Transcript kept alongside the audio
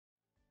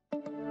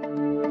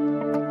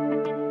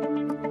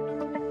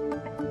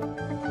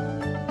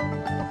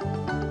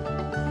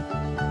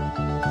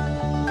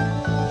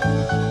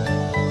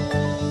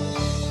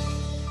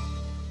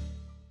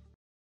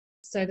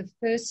So the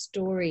first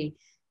story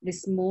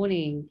this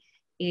morning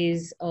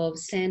is of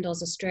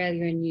Sandoz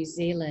Australia and New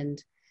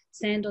Zealand.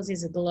 Sandoz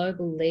is a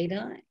global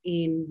leader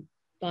in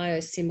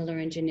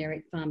biosimilar and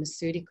generic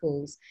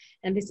pharmaceuticals.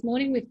 And this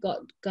morning we've got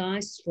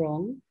Guy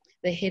Strong,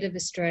 the head of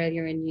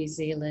Australia and New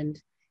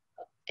Zealand,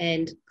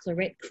 and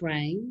Clarette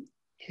Crame,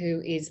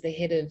 who is the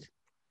head of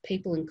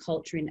People and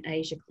Culture in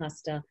Asia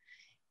Cluster,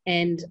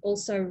 and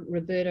also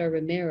Roberto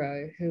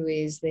Romero, who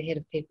is the head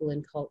of People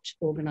and Culture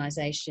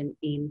Organisation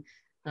in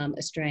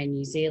Australia and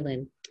New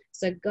Zealand.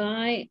 So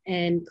Guy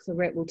and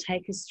Clarette will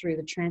take us through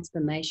the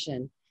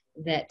transformation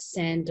that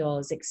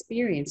Sandoz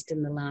experienced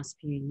in the last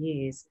few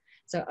years.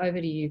 So over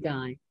to you,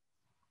 Guy.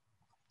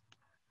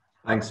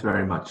 Thanks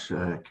very much,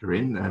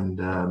 Corinne,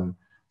 and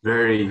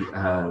very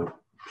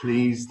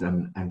pleased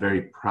and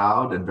very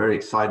proud and very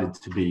excited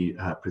to be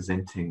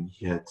presenting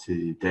here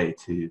today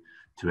to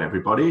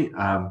everybody.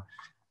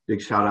 Big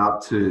shout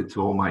out to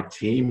all my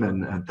team,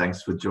 and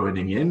thanks for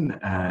joining in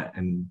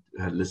and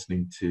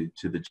listening to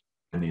the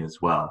journey as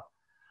well.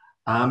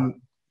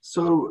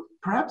 So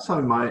perhaps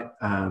I might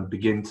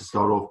begin to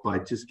start off by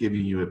just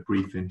giving you a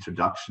brief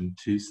introduction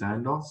to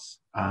Sandoz.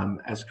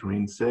 As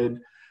Corinne said,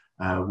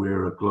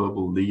 we're a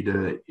global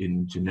leader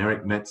in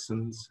generic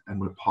medicines, and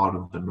we're part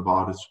of the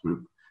Novartis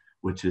Group,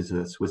 which is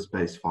a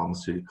Swiss-based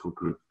pharmaceutical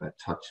group that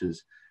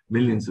touches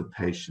millions of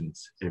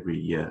patients every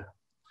year.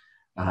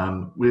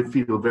 We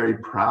feel very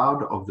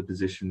proud of the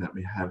position that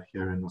we have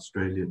here in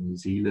Australia and New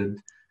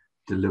Zealand,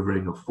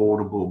 delivering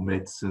affordable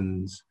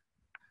medicines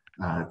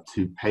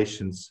to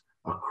patients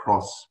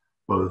across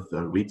both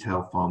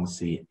retail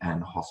pharmacy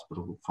and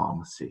hospital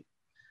pharmacy.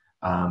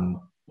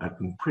 I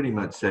can pretty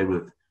much say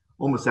with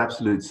almost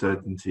absolute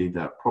certainty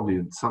that probably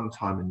at some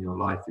time in your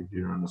life, if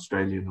you're an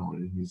Australian or a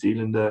New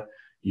Zealander,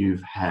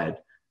 you've had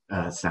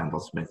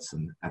Sandoz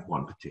medicine at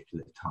one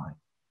particular time.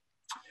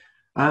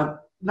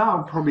 Now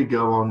I'll probably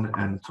go on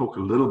and talk a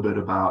little bit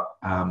about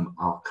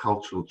our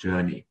cultural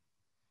journey,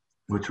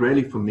 which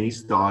really for me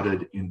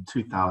started in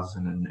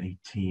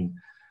 2018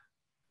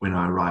 when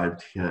I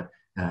arrived here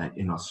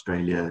in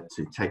Australia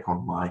to take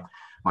on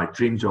my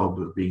dream job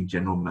of being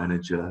general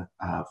manager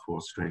for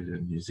Australia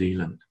and New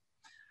Zealand.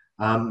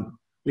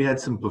 We had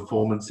some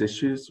performance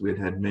issues. We'd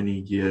had many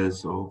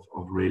years of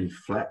really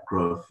flat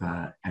growth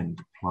and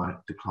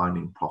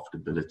declining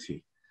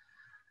profitability.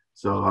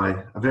 So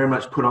I very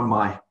much put on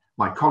my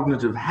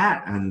cognitive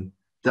hat and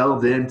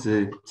delved in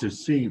to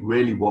see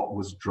really what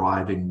was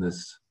driving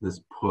this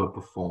poor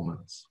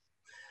performance.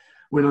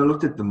 When I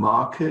looked at the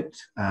market,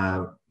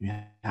 we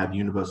have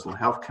universal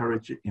health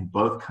coverage in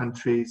both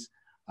countries.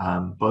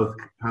 Both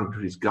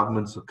countries'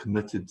 governments are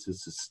committed to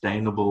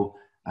sustainable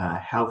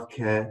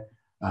healthcare.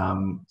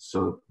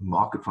 So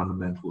market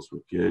fundamentals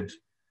were good.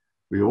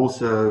 We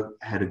also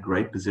had a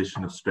great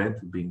position of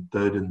strength of being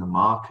third in the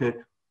market.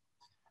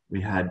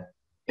 We had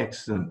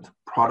excellent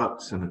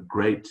products and a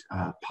great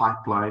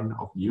pipeline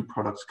of new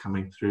products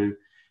coming through.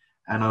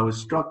 And I was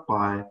struck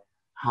by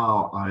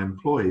how our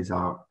employees,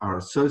 our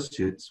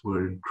associates,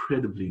 were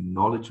incredibly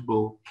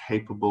knowledgeable,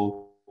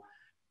 capable,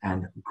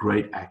 and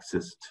great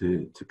access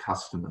to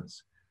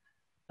customers.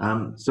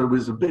 So it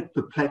was a bit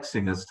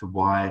perplexing as to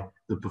why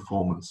the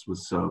performance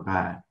was so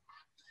bad.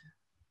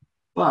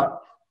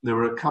 But there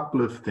were a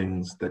couple of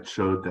things that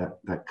showed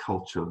that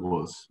culture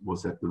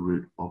was at the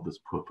root of this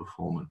poor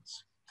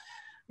performance.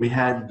 We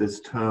had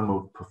this term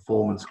of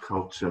performance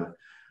culture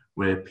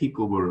where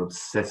people were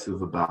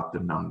obsessive about the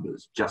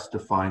numbers,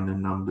 justifying the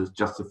numbers,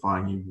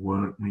 justifying you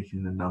weren't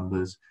meeting the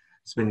numbers,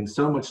 spending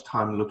so much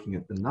time looking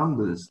at the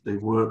numbers, they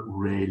weren't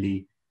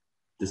really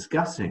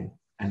discussing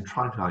and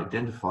trying to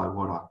identify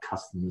what our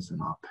customers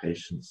and our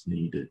patients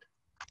needed.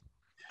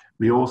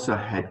 We also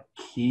had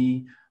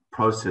key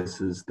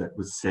processes that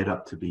were set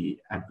up to be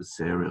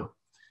adversarial.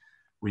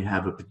 We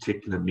have a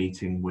particular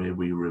meeting where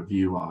we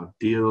review our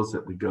deals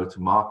that we go to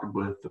market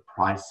with, the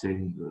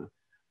pricing, the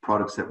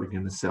products that we're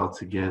going to sell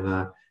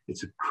together.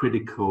 It's a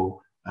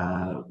critical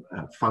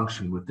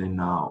function within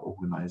our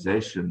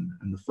organization.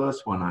 And the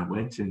first one I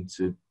went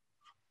into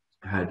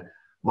had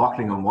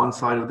marketing on one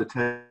side of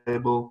the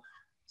table,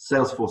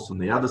 Salesforce on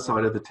the other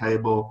side of the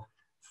table,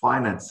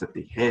 finance at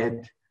the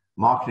head.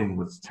 Marketing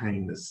was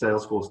saying that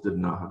Salesforce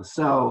didn't know how to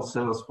sell.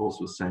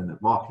 Salesforce was saying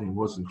that marketing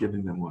wasn't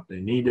giving them what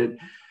they needed.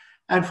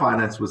 And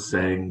finance was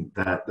saying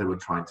that they were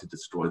trying to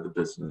destroy the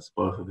business,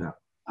 both of them.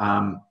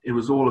 It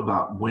was all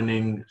about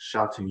winning,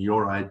 shouting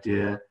your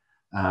idea,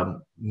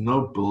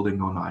 no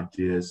building on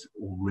ideas,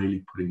 or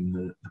really putting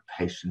the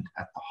patient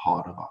at the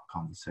heart of our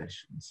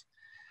conversations.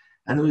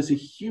 And there was a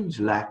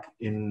huge lack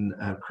in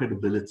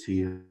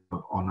credibility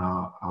on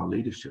our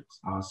leadership.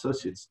 Our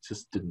associates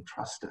just didn't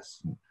trust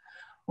us. And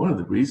one of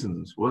the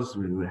reasons was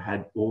we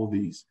had all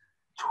these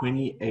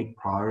 28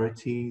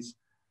 priorities.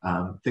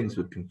 Things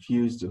were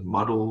confused and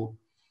muddled.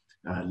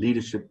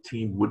 Leadership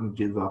team wouldn't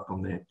give up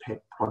on their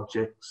pet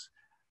projects.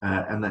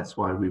 And that's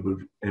why we were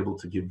able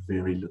to give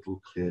very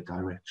little clear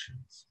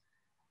directions.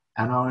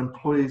 And our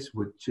employees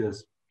were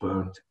just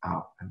burnt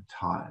out and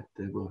tired.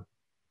 They were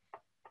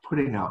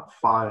putting out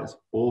fires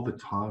all the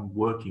time,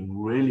 working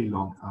really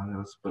long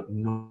hours, but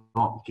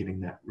not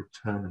getting that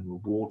return and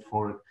reward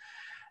for it.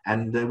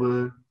 And they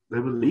were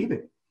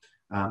leaving.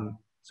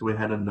 So we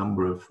had a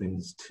number of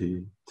things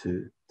to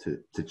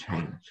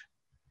change.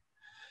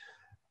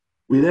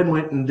 We then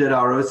went and did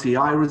our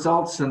OCI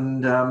results,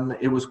 and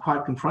it was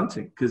quite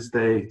confronting because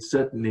they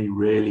certainly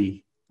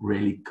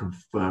really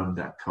confirmed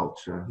that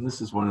culture. And this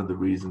is one of the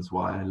reasons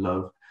why I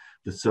love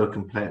the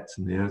circumplets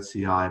and the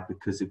OCI,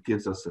 because it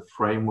gives us a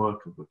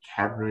framework, a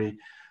vocabulary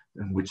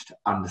in which to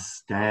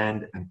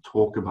understand and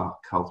talk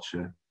about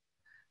culture.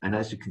 And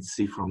as you can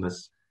see from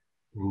this,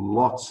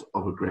 lots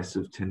of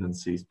aggressive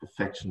tendencies,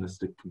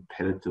 perfectionistic,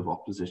 competitive,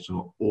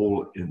 oppositional,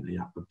 all in the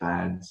upper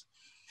bands.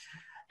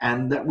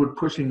 And that were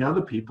pushing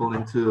other people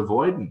into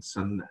avoidance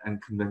and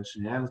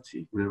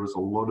conventionality. There was a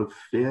lot of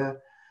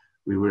fear.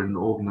 We were an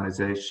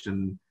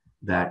organization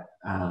that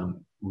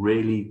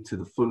really, to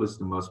the fullest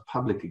and most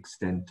public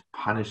extent,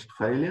 punished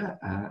failure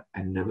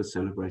and never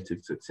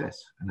celebrated success.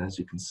 And as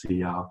you can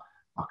see, our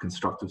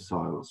constructive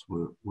silos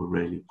were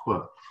really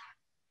poor.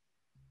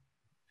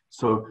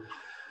 So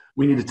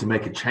we needed to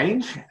make a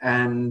change.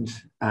 And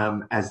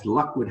as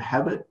luck would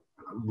have it,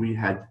 we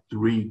had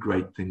three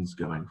great things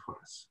going for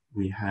us.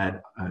 We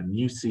had a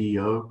new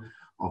CEO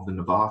of the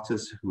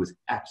Novartis who was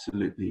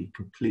absolutely,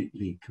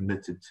 completely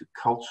committed to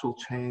cultural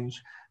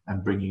change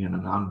and bringing in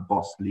an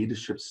unbossed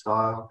leadership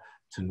style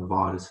to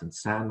Novartis and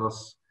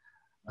Sandoz.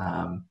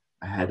 I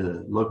had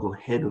a local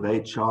head of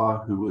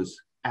HR who was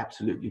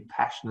absolutely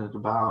passionate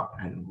about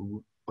and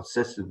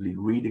obsessively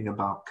reading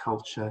about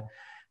culture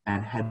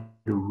and had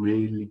a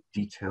really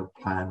detailed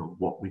plan of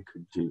what we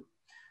could do.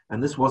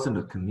 And this wasn't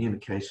a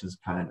communications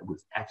plan, it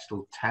was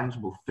actual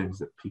tangible things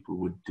that people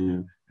would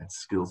do and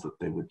skills that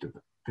they were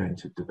going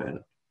to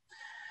develop.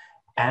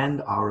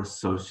 And our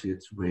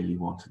associates really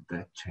wanted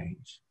that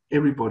change.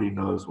 Everybody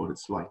knows what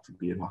it's like to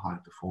be in a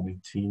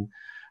high-performing team,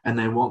 and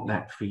they want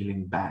that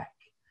feeling back.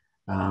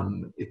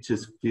 It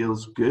just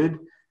feels good,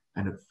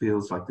 and it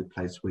feels like the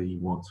place where you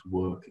want to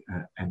work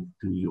and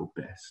do your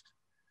best.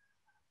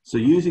 So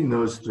using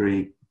those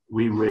three,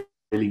 we really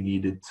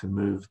needed to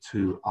move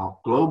to our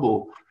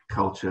global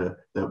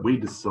culture that we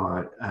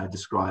describe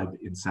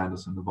in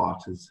Sandoz and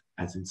Novartis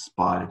as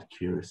inspired,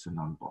 curious, and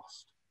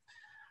unbossed.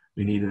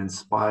 We need to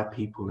inspire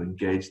people,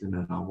 engage them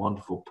in our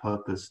wonderful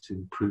purpose to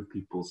improve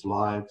people's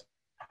lives.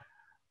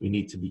 We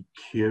need to be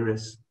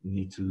curious, we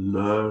need to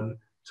learn,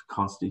 to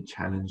constantly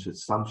challenge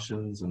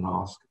assumptions and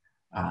ask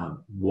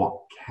what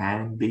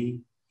can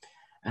be.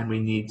 And we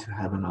need to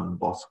have an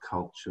unbossed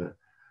culture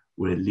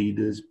where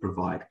leaders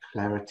provide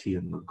clarity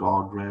and the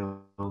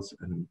guardrails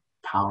and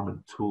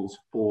empowerment tools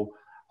for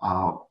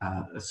our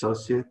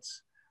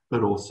associates,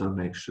 but also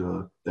make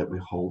sure that we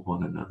hold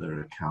one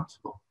another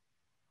accountable.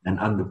 And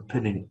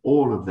underpinning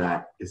all of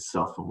that is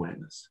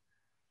self-awareness.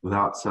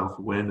 Without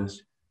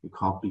self-awareness, you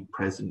can't be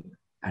present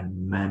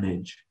and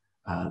manage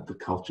the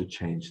culture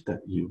change that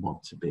you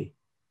want to be.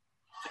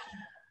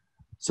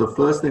 So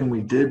first thing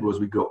we did was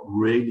we got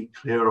really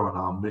clear on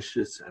our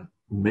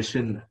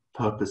mission,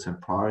 purpose,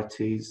 and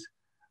priorities.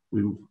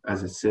 We,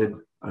 as I said,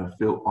 I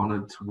feel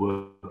honored to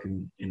work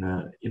in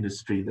an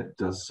industry that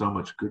does so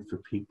much good for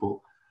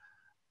people.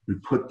 We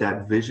put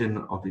that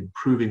vision of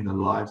improving the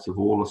lives of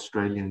all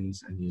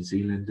Australians and New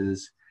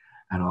Zealanders,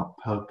 and our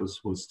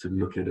purpose was to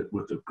look at it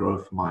with a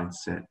growth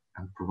mindset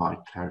and provide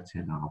clarity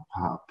and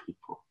empower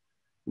people.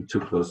 We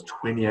took those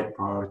 28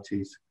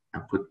 priorities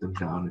and put them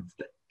down into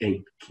the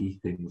 8 key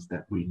things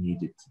that we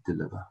needed to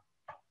deliver.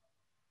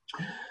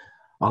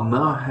 I'll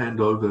now hand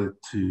over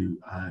to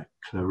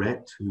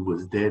Clarette, who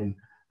was then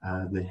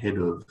the head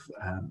of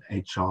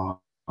HR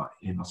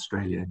in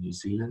Australia and New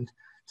Zealand,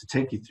 to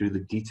take you through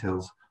the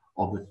details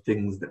of the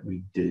things that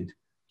we did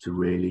to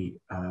really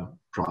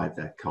drive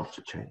that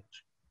culture change.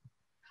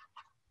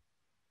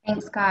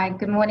 Thanks, Guy.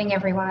 Good morning,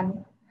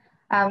 everyone.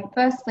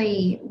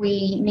 Firstly,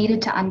 we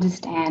needed to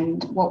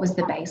understand what was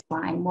the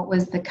baseline, what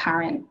was the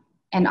current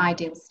and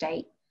ideal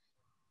state.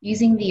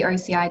 Using the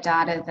OCI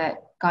data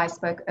that Guy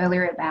spoke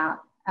earlier about,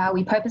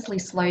 we purposely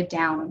slowed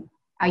down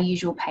our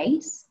usual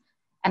pace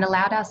and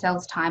allowed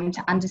ourselves time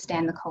to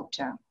understand the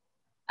culture.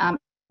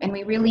 And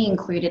we really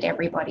included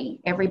everybody.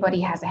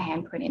 Everybody has a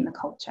handprint in the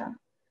culture.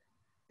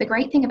 The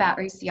great thing about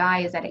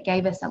OCI is that it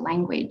gave us a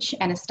language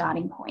and a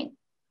starting point.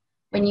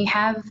 When you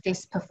have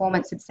this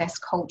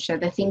performance-obsessed culture,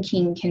 the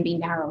thinking can be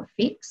narrow or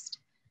fixed,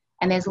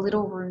 and there's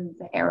little room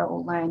for error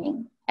or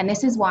learning. And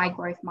this is why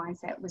growth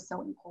mindset was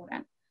so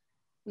important.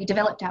 We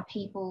developed our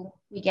people,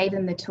 we gave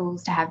them the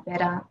tools to have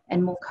better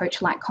and more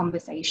coach-like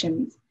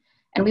conversations.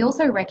 And we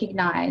also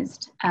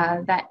recognized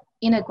that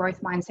in a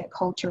growth mindset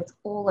culture, it's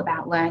all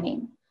about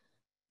learning.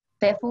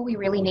 Therefore, we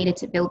really needed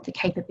to build the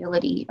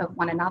capability of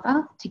one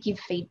another to give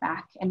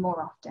feedback and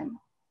more often.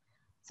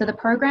 So the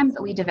programs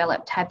that we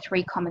developed had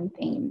 3 common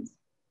themes.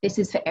 This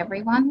is for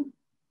everyone,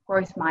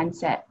 growth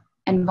mindset,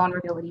 and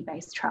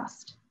vulnerability-based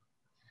trust.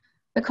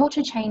 The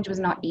culture change was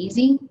not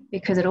easy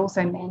because it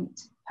also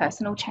meant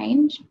personal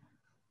change.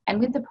 And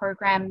with the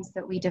programs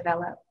that we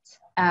developed,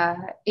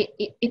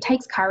 it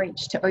takes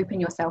courage to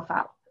open yourself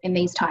up in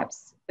these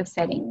types of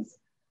settings.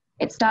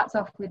 It starts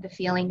off with the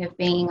feeling of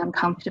being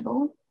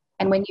uncomfortable.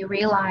 And when you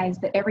realise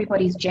that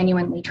everybody's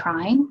genuinely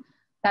trying,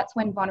 that's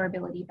when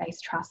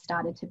vulnerability-based trust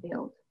started to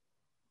build.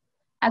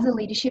 As a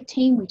leadership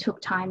team, we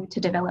took time to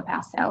develop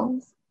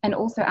ourselves and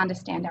also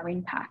understand our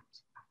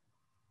impact.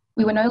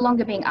 We were no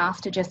longer being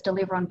asked to just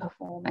deliver on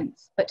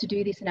performance, but to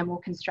do this in a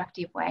more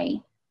constructive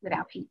way with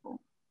our people.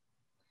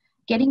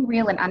 Getting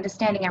real and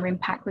understanding our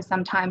impact was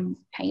sometimes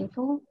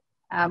painful,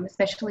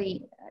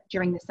 especially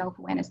during the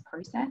self-awareness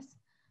process.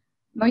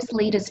 Most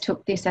leaders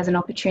took this as an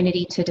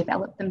opportunity to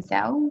develop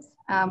themselves,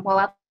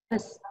 while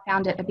others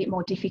found it a bit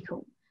more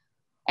difficult.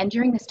 And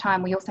during this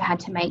time, we also had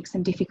to make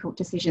some difficult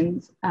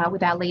decisions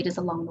with our leaders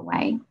along the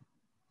way.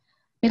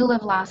 Middle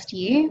of last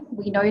year,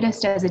 we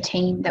noticed as a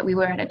team that we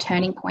were at a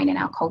turning point in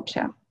our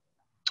culture.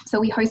 So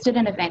we hosted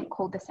an event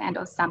called the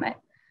Sandoz Summit.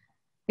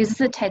 This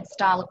is a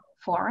TED-style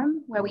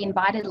forum where we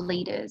invited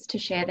leaders to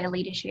share their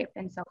leadership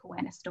and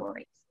self-awareness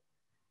stories.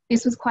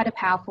 This was quite a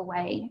powerful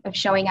way of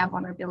showing our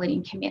vulnerability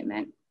and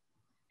commitment.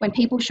 When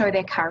people show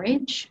their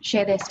courage,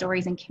 share their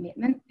stories and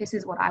commitment, this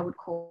is what I would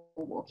call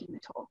walking the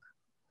talk.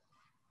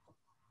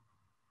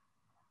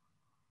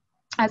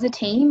 As a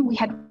team, we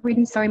had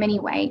ridden so many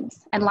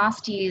waves, and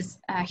last year's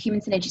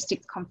Human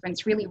Synergistics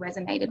Conference really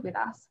resonated with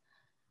us.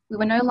 We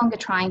were no longer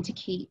trying to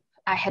keep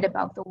our head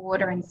above the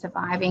water and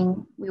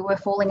surviving. We were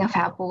falling off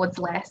our boards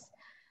less.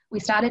 We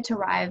started to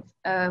ride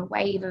a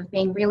wave of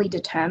being really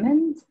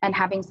determined and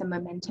having some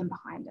momentum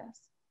behind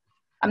us.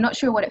 I'm not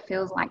sure what it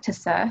feels like to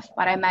surf,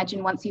 but I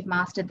imagine once you've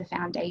mastered the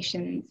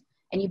foundations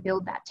and you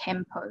build that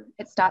tempo,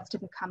 it starts to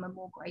become a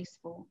more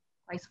graceful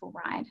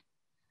ride.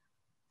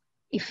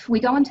 If we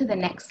go on to the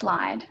next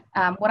slide,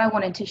 what I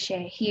wanted to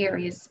share here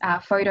is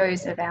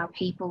photos of our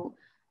people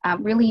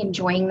really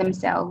enjoying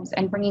themselves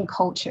and bringing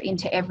culture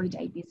into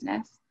everyday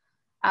business.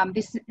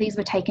 These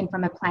were taken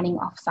from a planning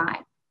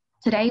offsite.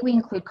 Today, we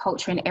include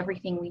culture in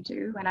everything we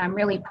do, and I'm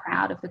really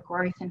proud of the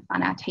growth and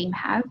fun our team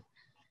have.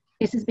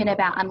 This has been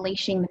about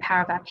unleashing the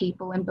power of our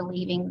people and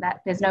believing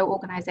that there's no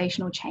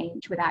organisational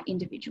change without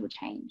individual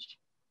change.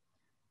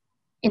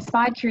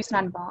 Inspired, Curious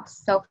and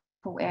Unbossed,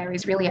 self-aware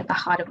is really at the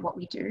heart of what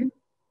we do.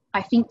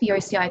 I think the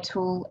OCI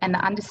tool and the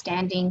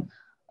understanding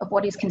of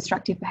what is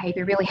constructive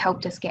behaviour really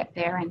helped us get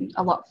there and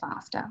a lot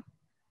faster.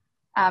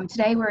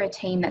 Today, we're a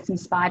team that's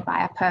inspired by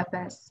our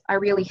purpose. I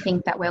really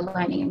think that we're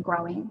learning and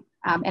growing,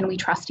 and we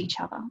trust each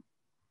other.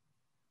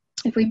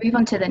 If we move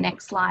on to the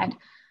next slide,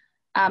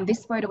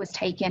 this photo was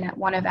taken at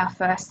one of our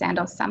first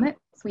Sandoz summits.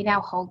 We now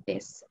hold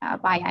this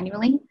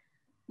biannually.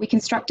 We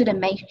constructed a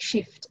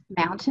makeshift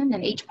mountain,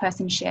 and each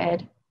person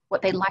shared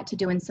what they'd like to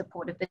do in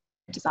support of the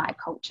desired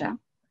culture.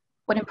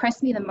 What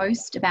impressed me the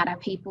most about our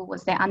people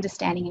was their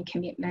understanding and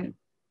commitment.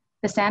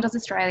 The Sandoz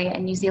Australia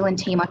and New Zealand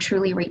team are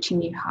truly reaching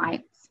new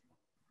heights.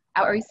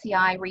 Our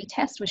OCI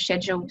retest was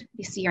scheduled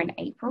this year in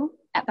April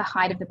at the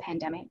height of the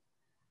pandemic.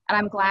 And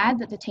I'm glad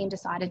that the team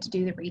decided to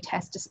do the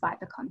retest despite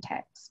the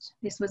context.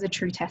 This was a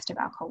true test of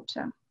our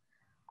culture.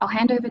 I'll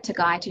hand over to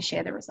Guy to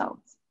share the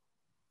results.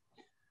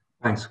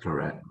 Thanks,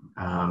 Clarette.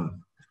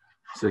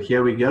 So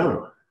here we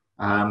go.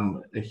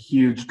 A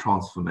huge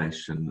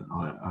transformation.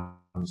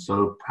 I'm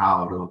so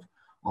proud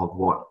of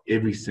what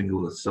every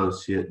single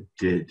associate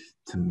did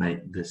to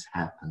make this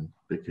happen,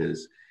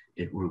 because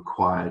it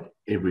required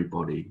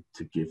everybody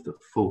to give the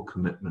full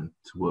commitment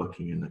to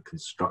working in a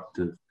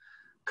constructive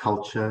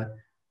culture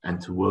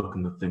and to work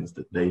on the things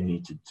that they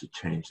needed to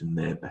change in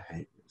their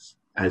behaviors.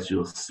 As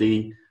you'll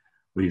see,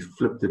 we've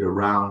flipped it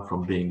around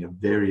from being a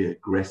very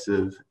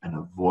aggressive and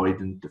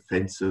avoidant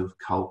defensive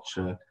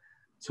culture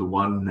to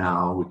one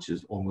now which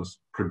is almost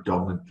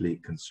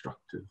predominantly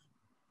constructive.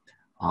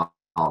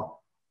 Our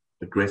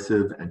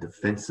aggressive and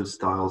defensive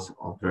styles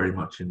are very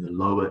much in the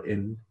lower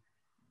end,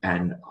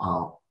 and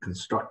our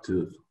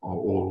constructive are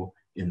all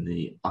in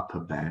the upper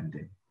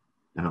banding.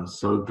 And I'm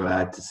so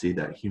glad to see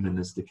that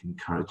humanistic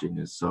encouraging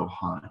is so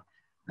high,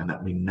 and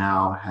that we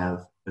now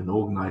have an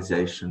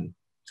organization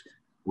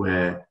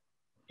where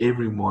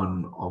every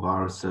one of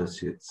our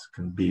associates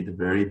can be the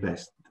very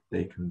best that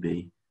they can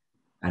be,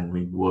 and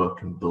we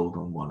work and build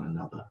on one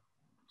another.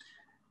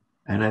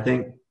 And I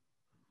think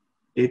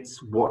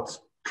it's what's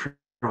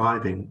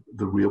driving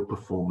the real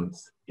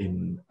performance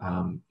in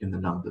the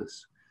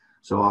numbers.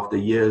 So after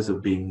years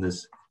of being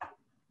this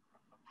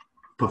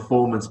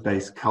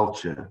performance-based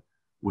culture,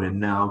 we're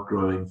now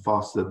growing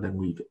faster than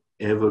we've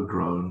ever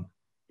grown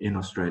in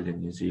Australia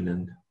and New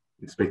Zealand,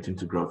 expecting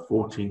to grow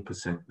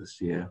 14%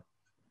 this year,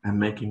 and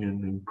making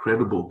an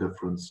incredible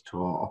difference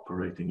to our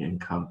operating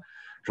income,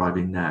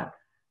 driving that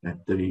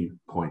at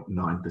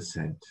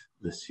 30.9%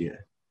 this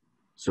year.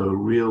 So a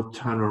real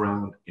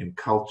turnaround in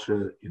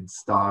culture, in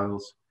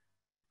styles,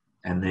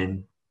 and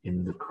then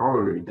in the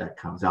corollary that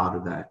comes out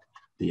of that,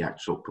 the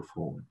actual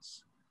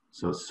performance.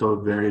 So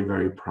very,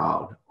 very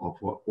proud of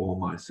what all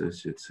my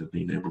associates have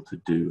been able to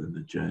do in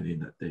the journey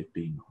that they've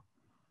been on.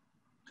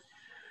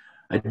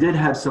 I did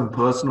have some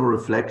personal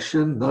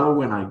reflection though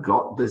when I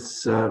got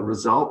this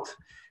result,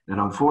 and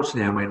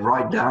unfortunately I went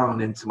right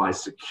down into my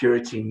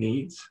security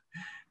needs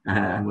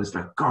and was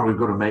like, God, we've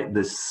got to make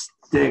this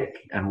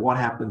stick and what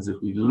happens if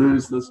we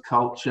lose this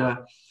culture.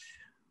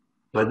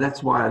 But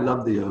that's why I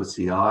love the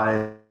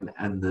OCI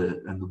and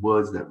the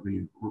words that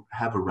we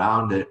have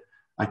around it.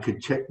 I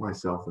could check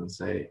myself and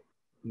say,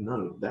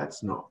 no,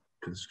 that's not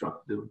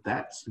constructive.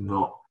 That's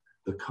not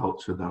the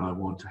culture that I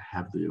want to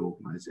have the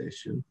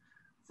organization.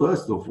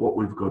 First off, what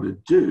we've got to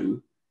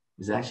do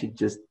is actually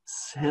just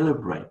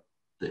celebrate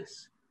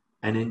this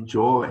and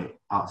enjoy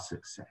our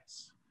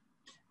success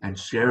and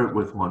share it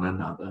with one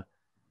another,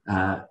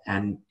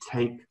 and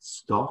take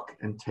stock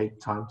and take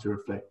time to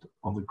reflect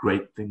on the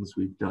great things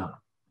we've done.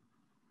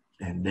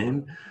 And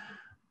then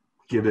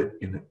give it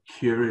in a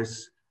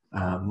curious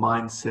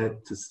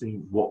mindset to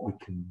see what we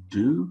can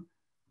do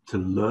to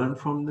learn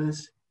from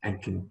this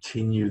and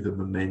continue the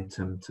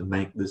momentum to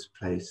make this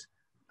place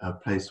a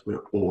place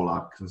where all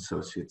our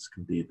associates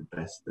can be the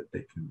best that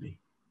they can be.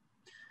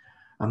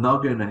 I'm now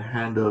going to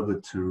hand over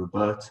to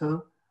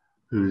Roberto,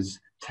 who's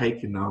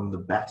taken on the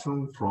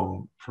baton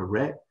from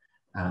Clarette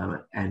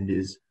and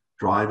is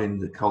driving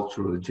the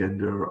cultural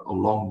agenda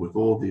along with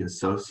all the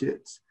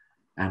associates.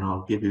 And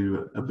I'll give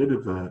you a bit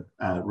of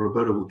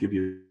Roberto will give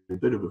you a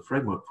bit of a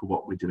framework for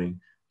what we're doing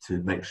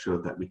to make sure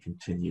that we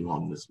continue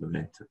on this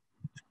momentum.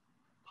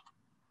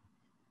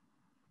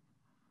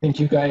 Thank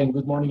you, Guy, and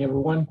good morning,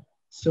 everyone.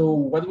 So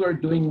what we're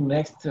doing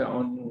next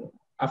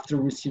after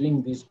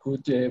receiving this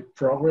good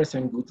progress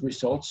and good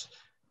results,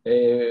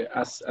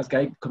 as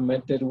Guy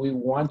commented, we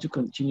want to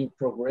continue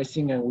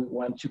progressing and we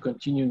want to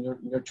continue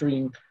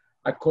nurturing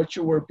a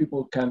culture where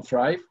people can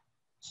thrive.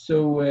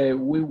 So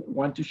we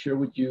want to share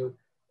with you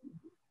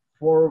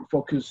 4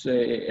 focus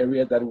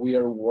areas that we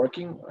are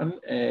working on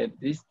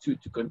this to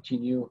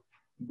continue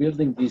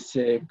building this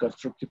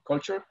constructive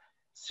culture.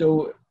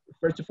 So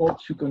first of all,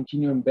 to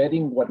continue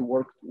embedding what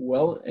worked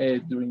well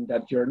during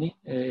that journey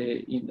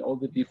in all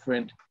the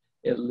different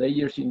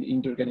layers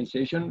in the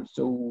organization.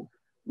 So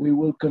we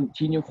will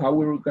continue how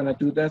we're gonna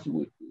do that.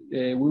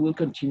 We will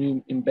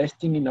continue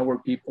investing in our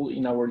people,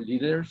 in our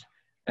leaders,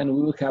 and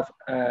we will have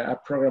a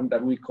program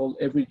that we call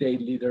Everyday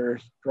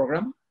Leaders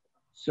Program.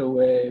 So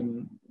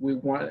we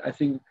want, I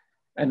think,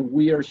 and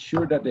we are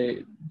sure that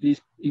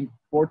this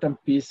important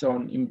piece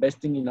on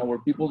investing in our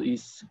people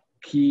is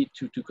key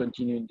to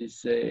continuing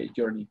this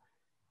journey.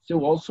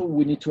 So also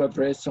we need to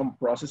address some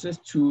processes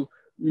to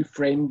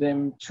reframe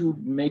them, to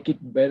make it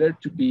better,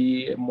 to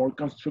be more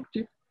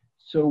constructive.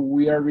 So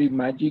we are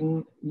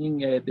reimagining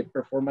the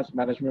performance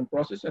management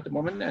process at the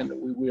moment, and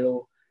we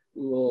will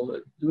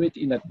do it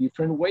in a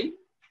different way.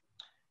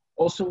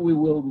 Also, we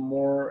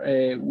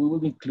will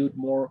include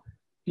more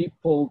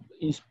people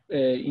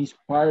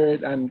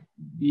inspired and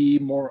be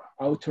more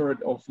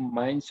altered of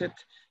mindset.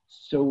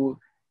 So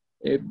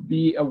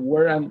be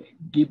aware and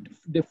give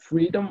the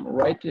freedom,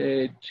 right,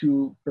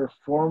 to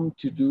perform,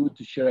 to do,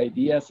 to share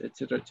ideas,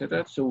 etc.,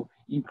 etc. So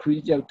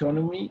increase the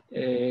autonomy.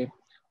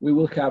 We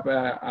will have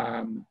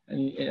an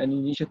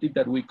initiative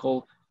that we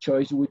call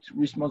Choice with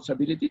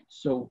Responsibility.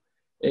 So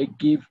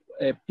give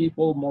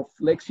people more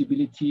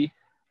flexibility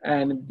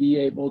and be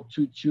able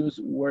to choose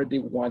where they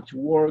want to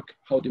work,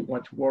 how they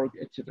want to work,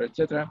 etc.,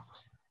 etc.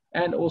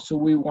 And also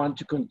we want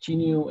to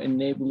continue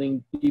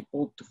enabling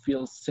people to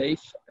feel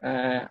safe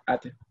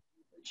at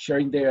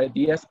sharing their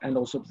ideas and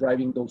also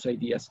driving those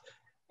ideas.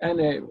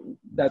 And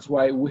that's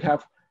why we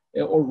have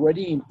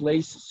already in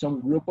place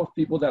some group of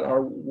people that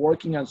are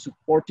working and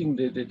supporting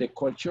the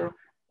culture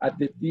at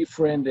the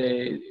different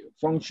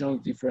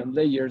functions, different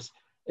layers,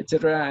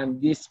 etc.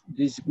 And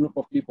this group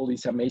of people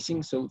is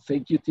amazing. So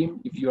thank you, team.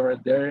 If you are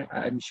there,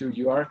 I'm sure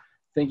you are.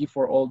 Thank you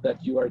for all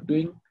that you are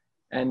doing.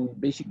 And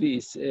basically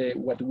is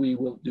what we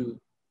will do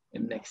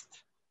next.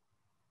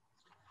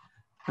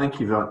 Thank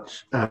you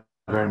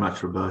very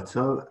much,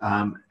 Roberto.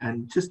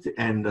 And just to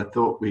end, I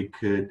thought we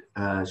could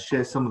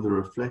share some of the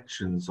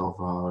reflections of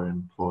our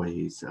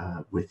employees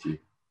with you.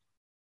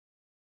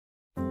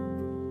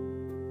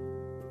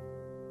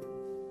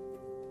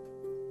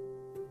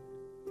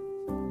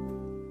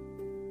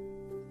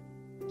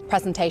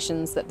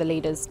 Presentations that the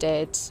leaders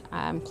did,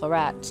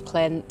 Clarette,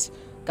 Clint,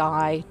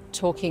 Guy,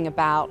 talking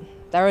about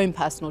their own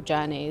personal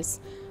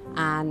journeys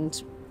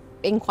and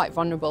being quite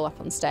vulnerable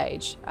up on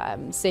stage.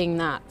 Seeing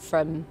that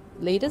from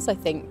leaders, I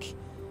think,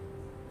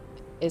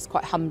 is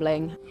quite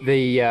humbling.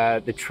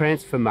 The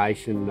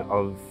transformation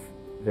of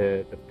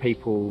the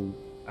people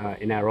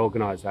in our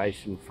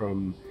organisation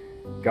from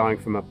going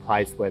from a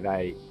place where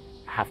they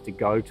have to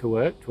go to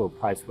work to a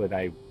place where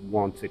they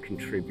want to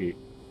contribute.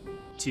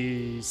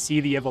 To see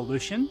the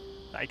evolution,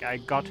 like I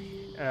got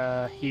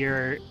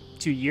here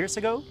 2 years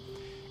ago,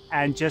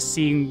 and just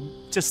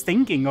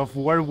thinking of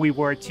where we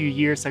were 2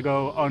 years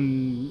ago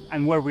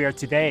and where we are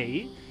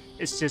today,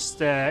 it's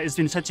just it's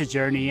been such a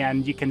journey,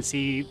 and you can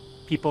see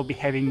people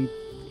behaving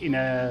in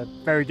a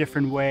very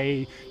different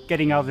way,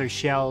 getting out of their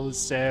shells.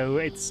 So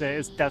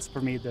that's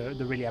for me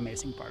the really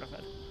amazing part of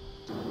it.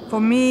 For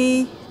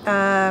me,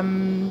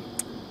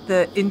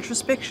 the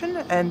introspection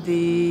and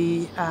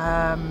the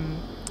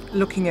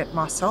looking at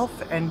myself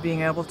and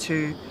being able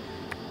to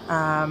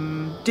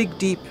dig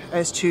deep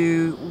as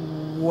to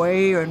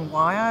where and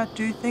why I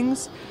do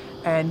things,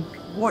 and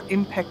what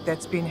impact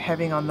that's been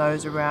having on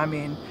those around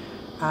me.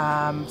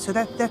 And so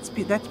that's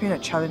been a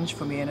challenge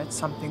for me, and it's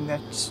something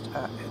that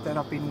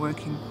I've been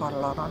working quite a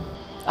lot on.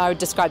 I would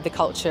describe the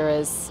culture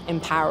as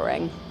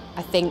empowering.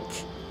 I think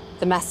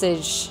the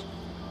message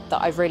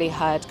that I've really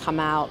heard come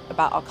out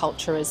about our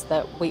culture is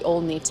that we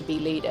all need to be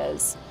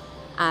leaders.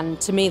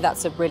 And to me,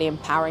 that's a really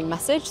empowering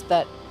message,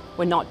 that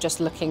we're not just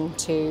looking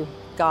to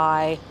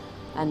Guy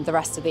and the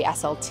rest of the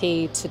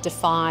SLT to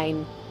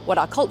define what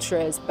our culture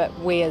is, but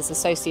we as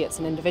associates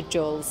and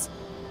individuals,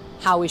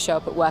 how we show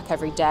up at work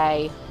every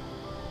day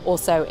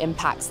also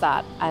impacts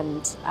that.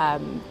 And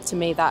to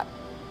me, that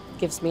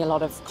gives me a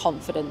lot of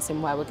confidence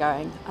in where we're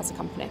going as a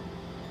company.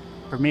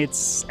 For me,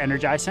 it's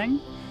energizing.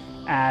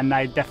 And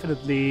I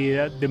definitely,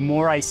 the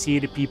more I see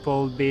the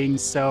people being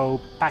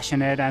so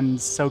passionate and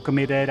so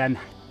committed and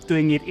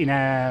doing it in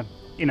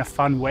a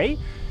fun way,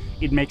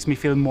 it makes me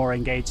feel more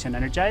engaged and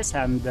energized.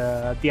 And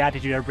the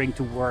attitude I bring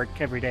to work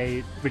every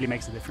day really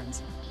makes a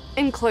difference.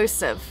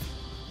 Inclusive.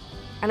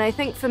 And I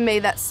think for me,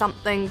 that's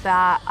something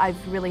that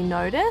I've really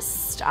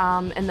noticed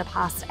in the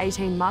past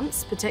 18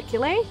 months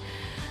particularly.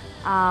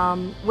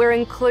 We're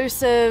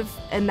inclusive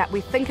in that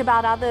we think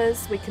about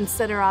others, we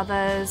consider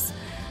others,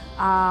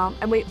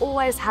 and we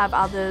always have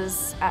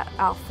others at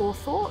our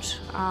forethought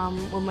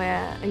when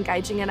we're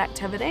engaging in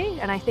activity.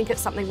 And I think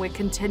it's something we're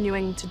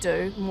continuing to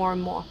do more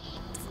and more.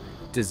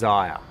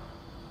 Desire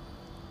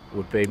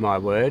would be my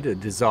word. A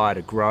desire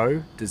to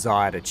grow,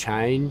 desire to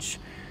change,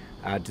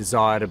 a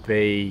desire to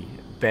be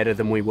better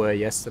than we were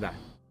yesterday.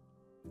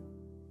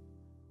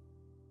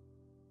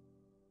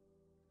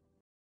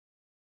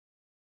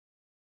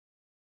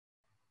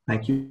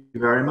 Thank you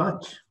very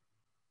much.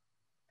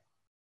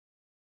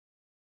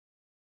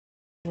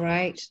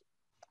 Great.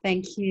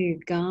 Thank you,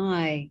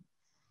 Guy.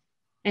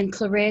 And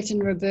Clarette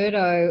and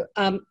Roberto,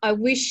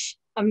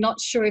 I'm not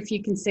sure if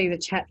you can see the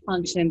chat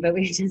function, but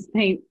we've just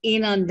been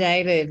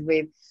inundated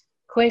with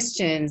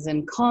questions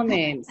and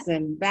comments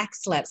and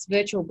backslaps,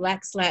 virtual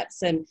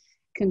backslaps, and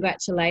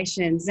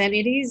congratulations. And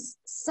it is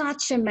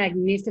such a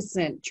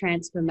magnificent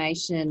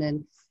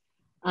transformation.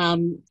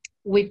 And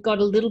we've got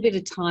a little bit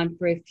of time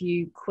for a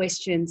few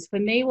questions. For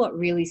me, what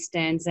really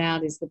stands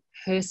out is the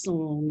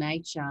personal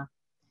nature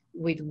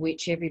with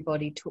which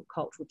everybody took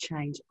cultural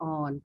change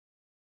on.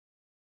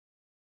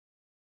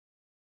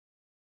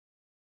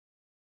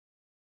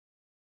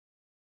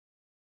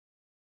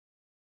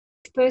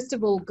 First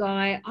of all,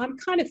 Guy, I'm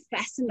kind of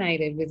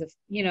fascinated with,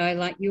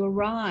 like you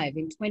arrive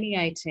in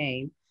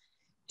 2018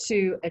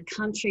 to a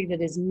country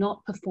that is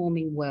not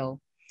performing well,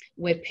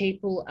 where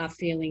people are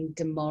feeling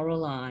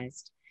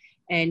demoralised,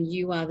 and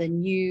you are the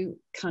new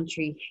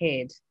country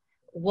head.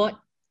 What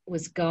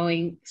was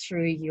going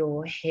through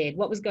your head?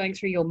 What was going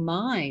through your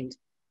mind?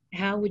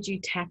 How would you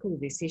tackle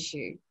this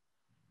issue?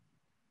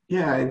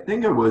 Yeah, I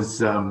think it was,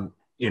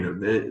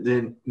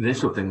 the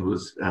initial thing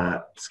was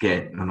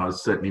scared, and I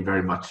was certainly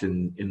very much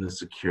in the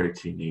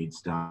security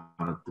needs down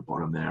at the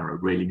bottom there. I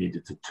really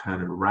needed to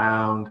turn it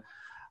around.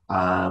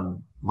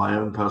 My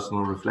own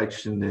personal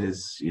reflection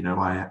is,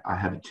 I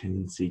have a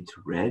tendency to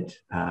red,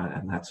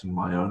 and that's in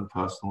my own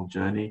personal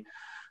journey.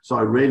 So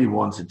I really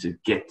wanted to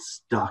get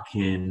stuck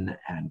in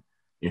and,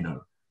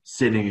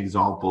 setting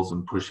examples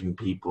and pushing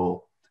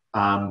people.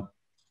 But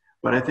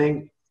I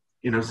think,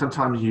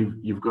 sometimes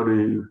you've got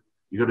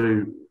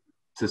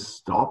to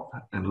stop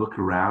and look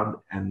around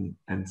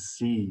and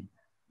see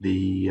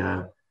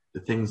the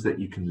things that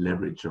you can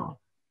leverage on.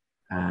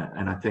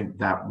 And I think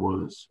that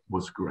was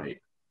great.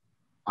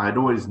 I'd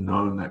always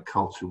known that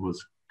culture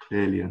was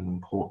clearly an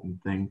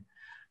important thing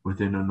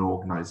within an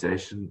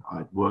organization.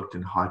 I'd worked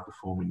in high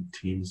performing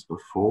teams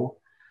before,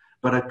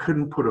 but I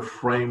couldn't put a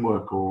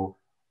framework or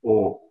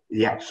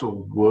the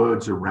actual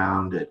words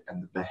around it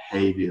and the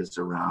behaviors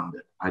around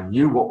it. I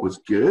knew what was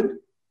good,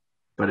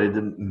 but I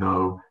didn't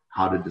know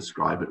how to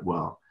describe it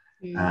well.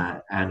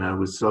 And I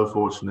was so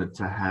fortunate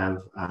to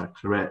have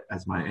Clarette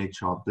as my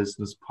HR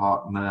business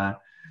partner,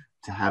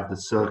 to have the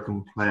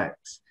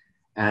circumflex,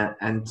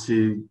 and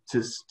to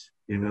just,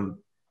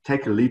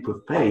 take a leap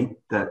of faith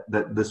that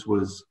this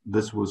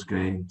was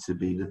going to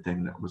be the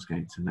thing that was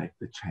going to make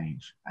the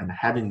change. And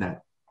having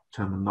that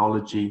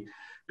terminology,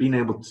 being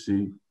able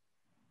to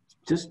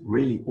just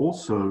really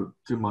also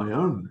do my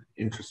own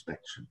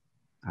introspection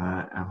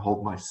and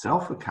hold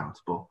myself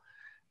accountable,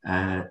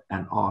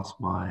 and ask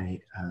my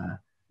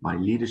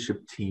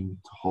leadership team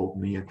to hold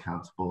me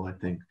accountable. I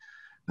think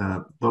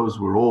those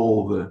were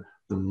all the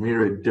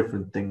myriad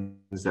different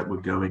things that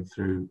were going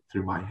through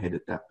my head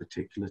at that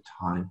particular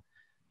time,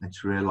 and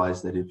to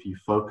realize that if you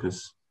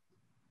focus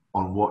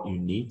on what you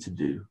need to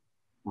do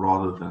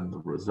rather than the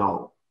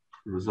result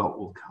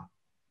will come.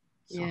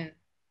 So. Yeah.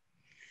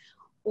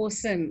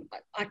 Awesome.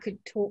 I could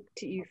talk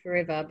to you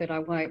forever, but I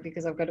won't,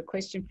 because I've got a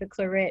question for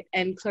Clarette.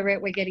 And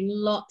Clarette, we're getting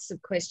lots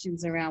of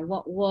questions around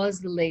what was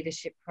the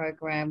leadership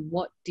program?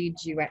 What did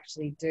you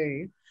actually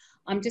do?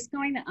 I'm just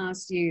going to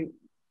ask you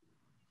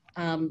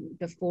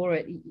before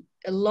it,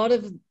 a lot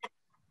of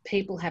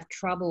people have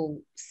trouble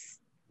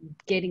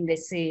getting their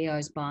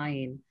CEOs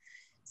buy-in.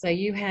 So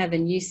you have a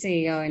new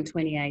CEO in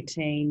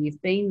 2018.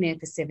 You've been there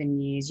for 7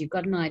 years. You've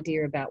got an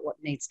idea about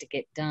what needs to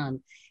get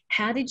done.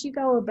 How did you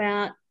go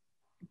about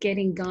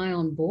getting Guy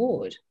on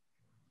board?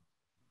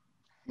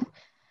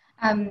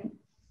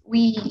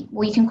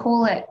 We can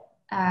call it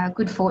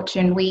good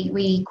fortune.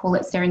 We call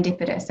it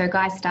serendipitous. So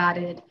Guy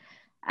started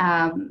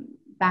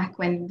back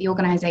when the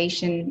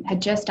organisation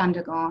had just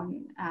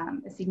undergone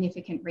a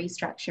significant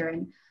restructure,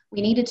 and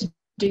we needed to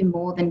do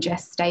more than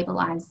just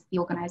stabilise the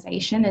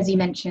organisation. As you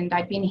mentioned,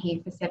 I'd been here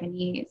for 7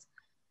 years,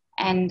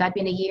 and I'd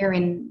been a year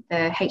in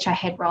the HR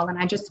head role, and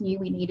I just knew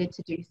we needed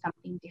to do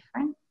something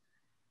different.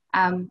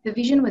 The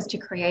vision was to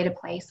create a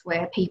place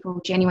where people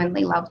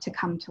genuinely love to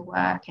come to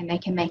work and they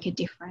can make a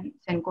difference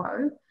and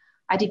grow.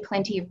 I did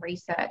plenty of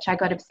research. I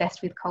got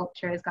obsessed with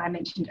culture, as Guy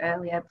mentioned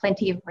earlier,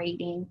 plenty of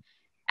reading.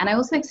 And I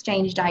also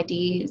exchanged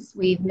ideas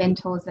with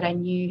mentors that I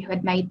knew who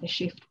had made the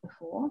shift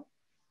before.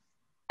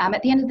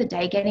 At the end of the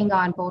day, getting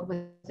Guy on board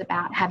was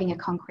about having a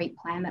concrete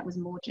plan that was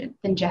more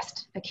than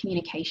just a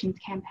communications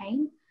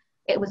campaign.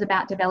 It was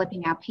about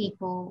developing our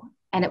people,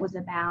 and it was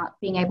about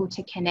being able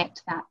to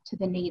connect that to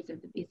the needs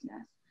of the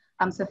business.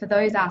 So for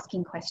those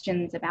asking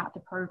questions about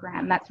the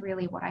program, that's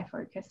really what I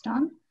focused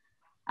on.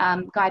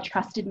 Guy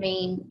trusted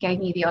me, gave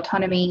me the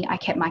autonomy. I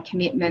kept my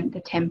commitment,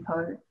 the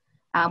tempo,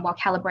 while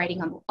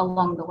calibrating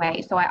along the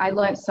way. So I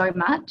learned so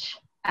much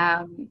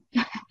and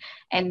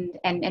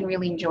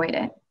really enjoyed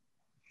it.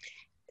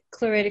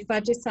 Clarette, if I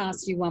just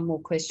ask you one more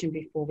question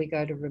before we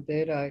go to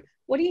Roberto,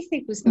 what do you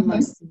think was the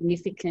most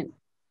significant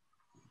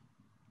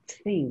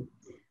thing?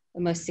 The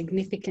most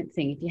significant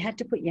thing, if you had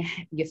to put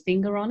your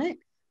finger on it,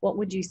 what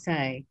would you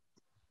say?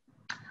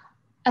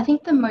 I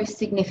think the most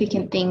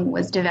significant thing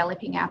was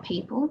developing our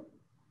people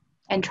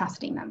and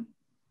trusting them.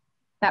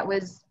 That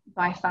was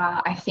by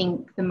far, I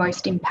think, the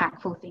most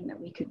impactful thing that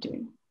we could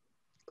do.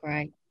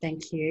 Great,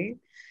 thank you.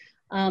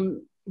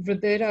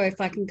 Roberto,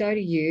 if I can go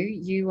to you,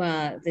 you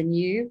are the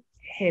new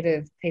head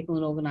of people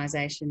and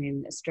organisation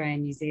in Australia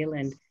and New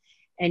Zealand,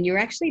 and you're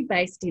actually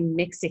based in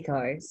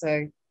Mexico.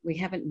 So we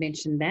haven't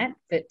mentioned that,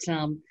 but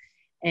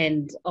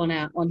and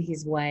on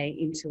his way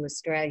into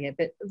Australia.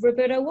 But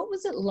Roberto, what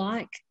was it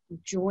like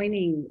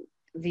joining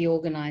the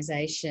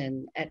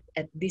organisation at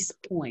this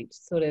point?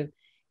 Sort of,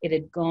 it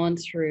had gone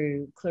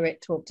through,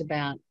 Clarette talked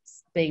about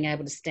being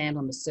able to stand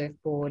on the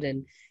surfboard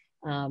and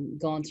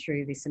gone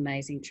through this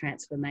amazing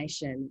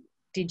transformation.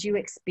 Did you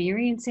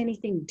experience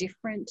anything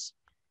different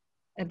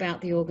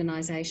about the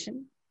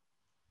organisation?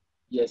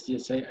 Yes,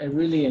 I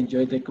really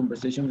enjoyed the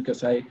conversation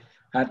because I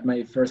had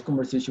my first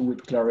conversation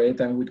with Clarette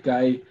and with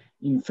Guy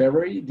in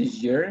February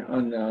this year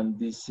on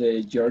this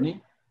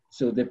journey.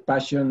 So the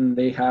passion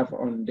they have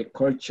on the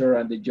culture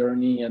and the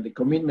journey and the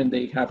commitment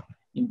they have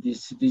in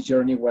this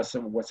journey was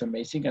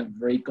amazing and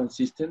very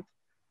consistent.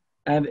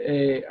 And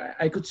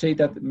I could say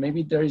that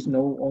maybe there is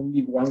no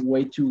only one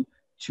way to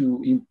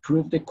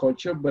improve the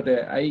culture, but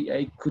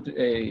I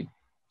could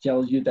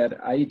tell you that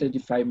I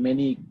identify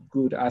many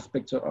good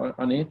aspects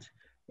on it.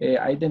 I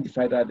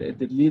identify that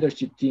the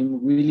leadership team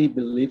really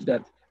believed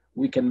that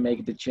we can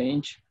make the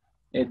change.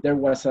 There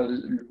was a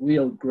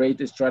real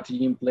great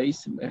strategy in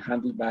place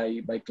handled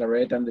by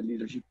Clarette and the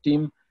leadership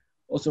team.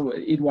 Also,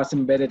 it was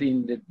embedded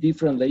in the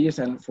different layers,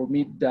 and for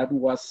me, that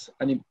was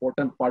an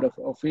important part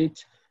of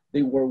it.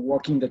 They were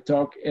walking the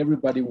talk.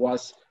 Everybody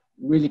was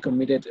really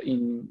committed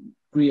in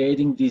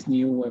creating this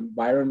new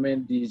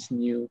environment, this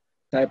new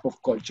type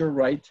of culture,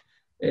 right?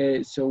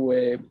 So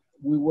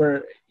we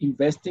were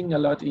investing a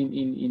lot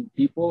in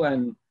people,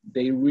 and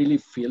they really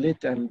feel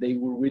it and they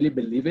will really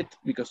believe it,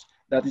 because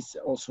that is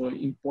also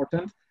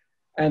important.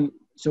 And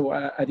so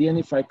at the end,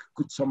 if I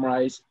could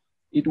summarize,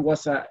 it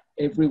was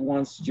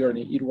everyone's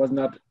journey. It was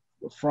not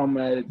from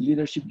a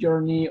leadership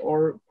journey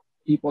or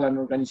people and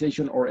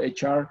organization or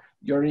HR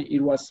journey.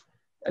 It was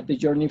the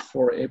journey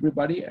for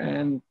everybody.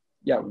 And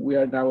yeah, we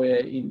are now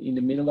in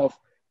the middle of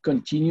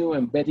continue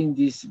embedding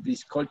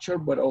this culture,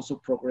 but also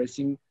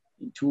progressing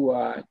into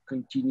a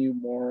continue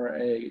more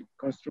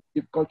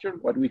constructive culture,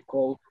 what we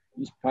call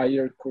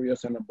inspired,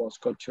 curious, and a boss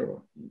culture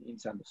in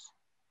Sandoz.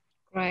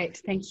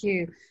 Great, thank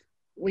you.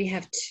 We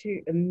have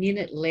a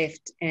minute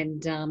left,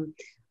 and I'm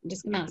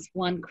just going to ask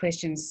one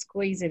question,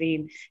 squeeze it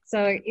in.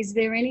 So is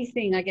there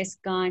anything, I guess,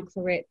 Guy and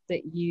Clarette,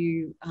 that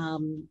you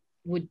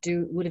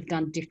would have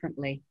done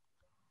differently?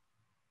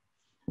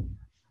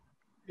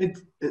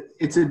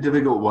 It's a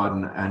difficult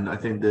one, and I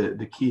think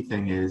the key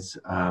thing is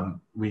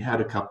we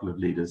had a couple of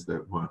leaders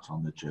that weren't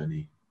on the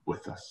journey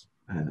with us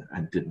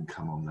and didn't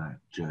come on that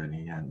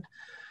journey. And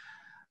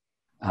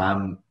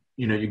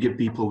you know, you give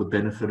people the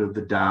benefit of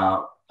the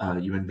doubt,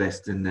 you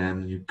invest in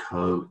them, you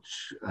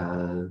coach,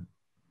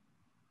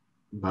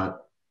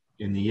 but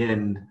in the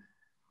end,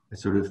 I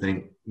sort of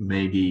think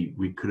maybe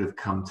we could have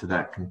come to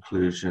that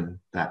conclusion,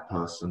 that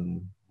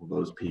person or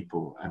those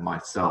people and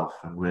myself,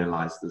 and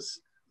realized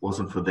this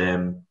wasn't for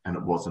them and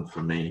it wasn't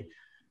for me,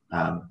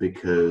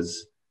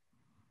 because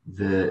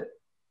the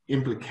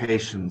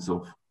implications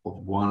of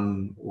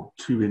one or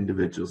two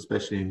individuals,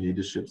 especially in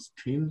leadership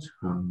teams,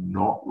 who are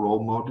not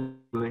role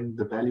modeling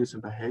the values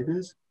and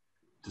behaviors,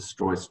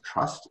 destroys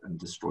trust and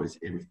destroys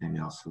everything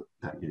else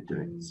that you're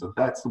doing. So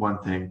that's the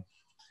one thing.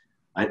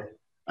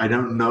 I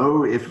don't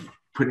know if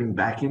putting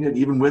back in it,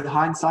 even with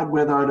hindsight,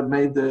 whether I'd have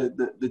made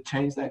the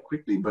change that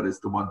quickly, but it's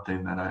the one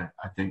thing that I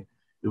think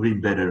it would be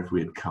better if we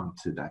had come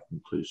to that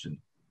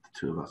conclusion, the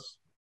two of us.